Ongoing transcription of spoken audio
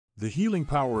The Healing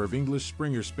Power of English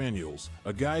Springer Spaniels,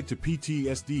 a guide to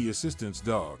PTSD assistance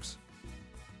dogs.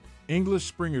 English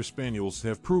Springer Spaniels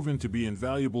have proven to be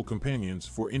invaluable companions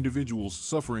for individuals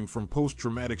suffering from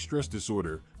post-traumatic stress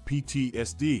disorder,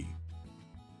 PTSD.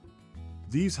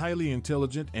 These highly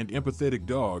intelligent and empathetic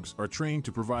dogs are trained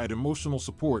to provide emotional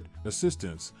support,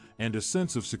 assistance, and a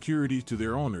sense of security to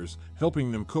their owners,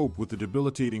 helping them cope with the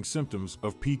debilitating symptoms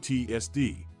of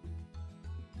PTSD.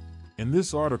 In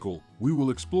this article, we will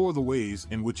explore the ways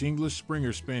in which English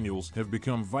Springer Spaniels have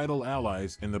become vital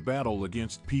allies in the battle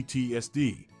against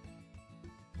PTSD.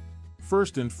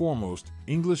 First and foremost,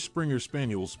 English Springer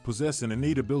Spaniels possess an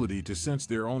innate ability to sense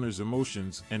their owner's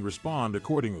emotions and respond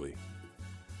accordingly.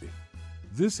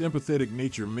 This empathetic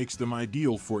nature makes them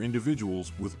ideal for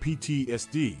individuals with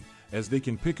PTSD, as they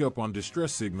can pick up on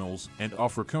distress signals and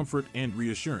offer comfort and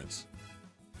reassurance.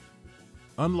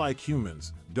 Unlike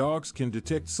humans, dogs can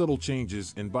detect subtle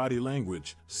changes in body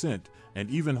language, scent, and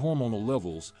even hormonal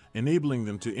levels, enabling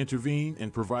them to intervene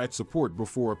and provide support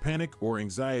before a panic or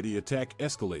anxiety attack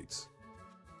escalates.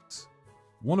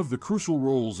 One of the crucial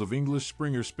roles of English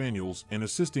Springer Spaniels in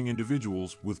assisting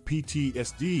individuals with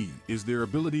PTSD is their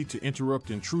ability to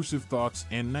interrupt intrusive thoughts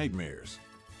and nightmares.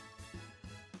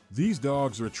 These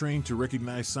dogs are trained to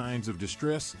recognize signs of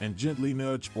distress and gently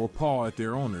nudge or paw at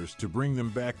their owners to bring them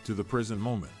back to the present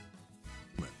moment.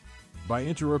 By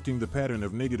interrupting the pattern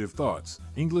of negative thoughts,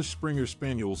 English Springer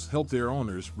Spaniels help their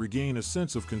owners regain a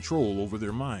sense of control over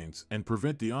their minds and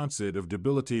prevent the onset of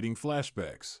debilitating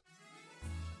flashbacks.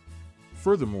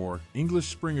 Furthermore, English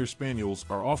Springer Spaniels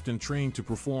are often trained to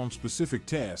perform specific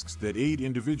tasks that aid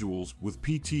individuals with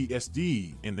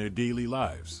PTSD in their daily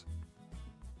lives.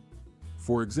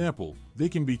 For example, they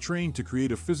can be trained to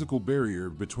create a physical barrier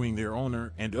between their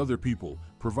owner and other people,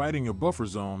 providing a buffer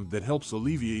zone that helps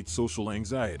alleviate social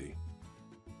anxiety.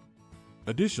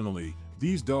 Additionally,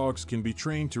 these dogs can be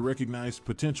trained to recognize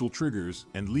potential triggers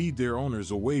and lead their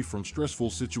owners away from stressful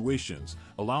situations,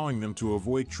 allowing them to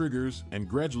avoid triggers and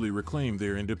gradually reclaim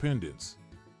their independence.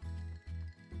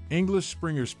 English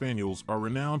Springer Spaniels are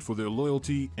renowned for their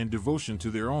loyalty and devotion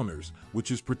to their owners, which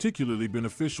is particularly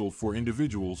beneficial for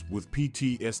individuals with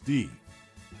PTSD.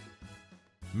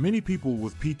 Many people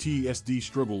with PTSD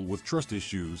struggle with trust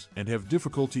issues and have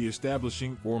difficulty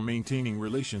establishing or maintaining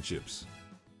relationships.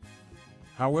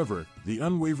 However, the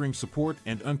unwavering support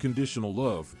and unconditional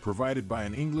love provided by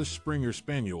an English Springer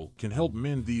Spaniel can help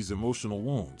mend these emotional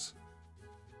wounds.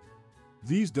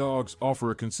 These dogs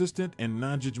offer a consistent and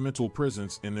non-judgmental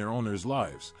presence in their owners'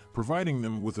 lives, providing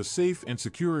them with a safe and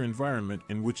secure environment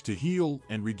in which to heal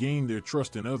and regain their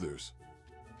trust in others.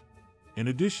 In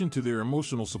addition to their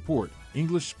emotional support,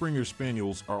 English Springer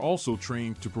Spaniels are also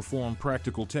trained to perform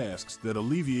practical tasks that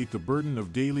alleviate the burden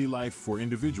of daily life for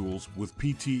individuals with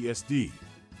PTSD.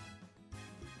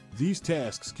 These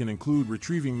tasks can include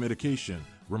retrieving medication,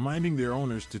 reminding their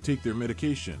owners to take their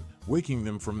medication, waking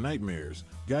them from nightmares,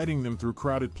 guiding them through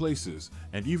crowded places,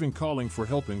 and even calling for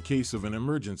help in case of an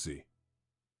emergency.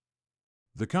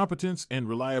 The competence and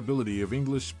reliability of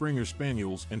English Springer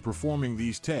Spaniels in performing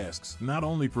these tasks not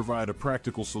only provide a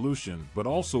practical solution but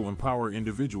also empower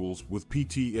individuals with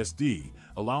PTSD,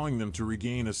 allowing them to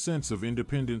regain a sense of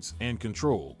independence and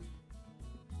control.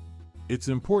 It's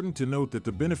important to note that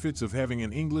the benefits of having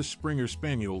an English Springer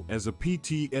Spaniel as a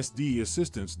PTSD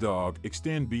assistance dog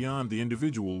extend beyond the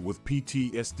individual with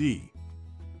PTSD.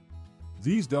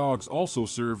 These dogs also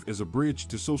serve as a bridge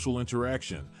to social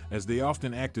interaction, as they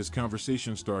often act as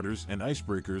conversation starters and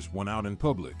icebreakers when out in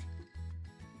public.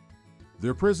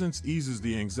 Their presence eases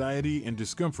the anxiety and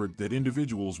discomfort that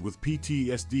individuals with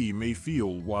PTSD may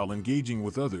feel while engaging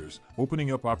with others,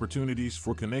 opening up opportunities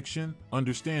for connection,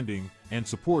 understanding, and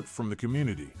support from the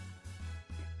community.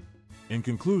 In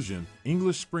conclusion,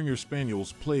 English Springer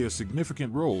Spaniels play a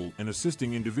significant role in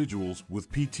assisting individuals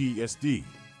with PTSD.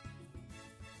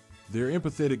 Their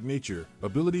empathetic nature,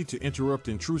 ability to interrupt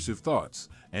intrusive thoughts,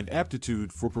 and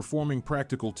aptitude for performing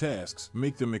practical tasks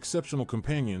make them exceptional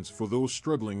companions for those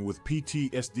struggling with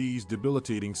PTSD's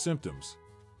debilitating symptoms.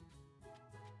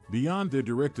 Beyond their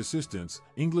direct assistance,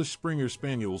 English Springer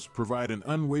Spaniels provide an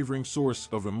unwavering source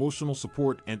of emotional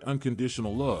support and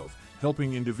unconditional love,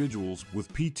 helping individuals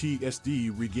with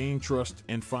PTSD regain trust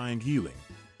and find healing.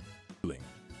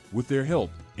 With their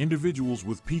help, individuals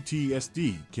with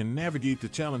PTSD can navigate the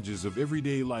challenges of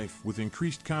everyday life with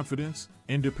increased confidence,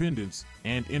 independence,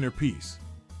 and inner peace.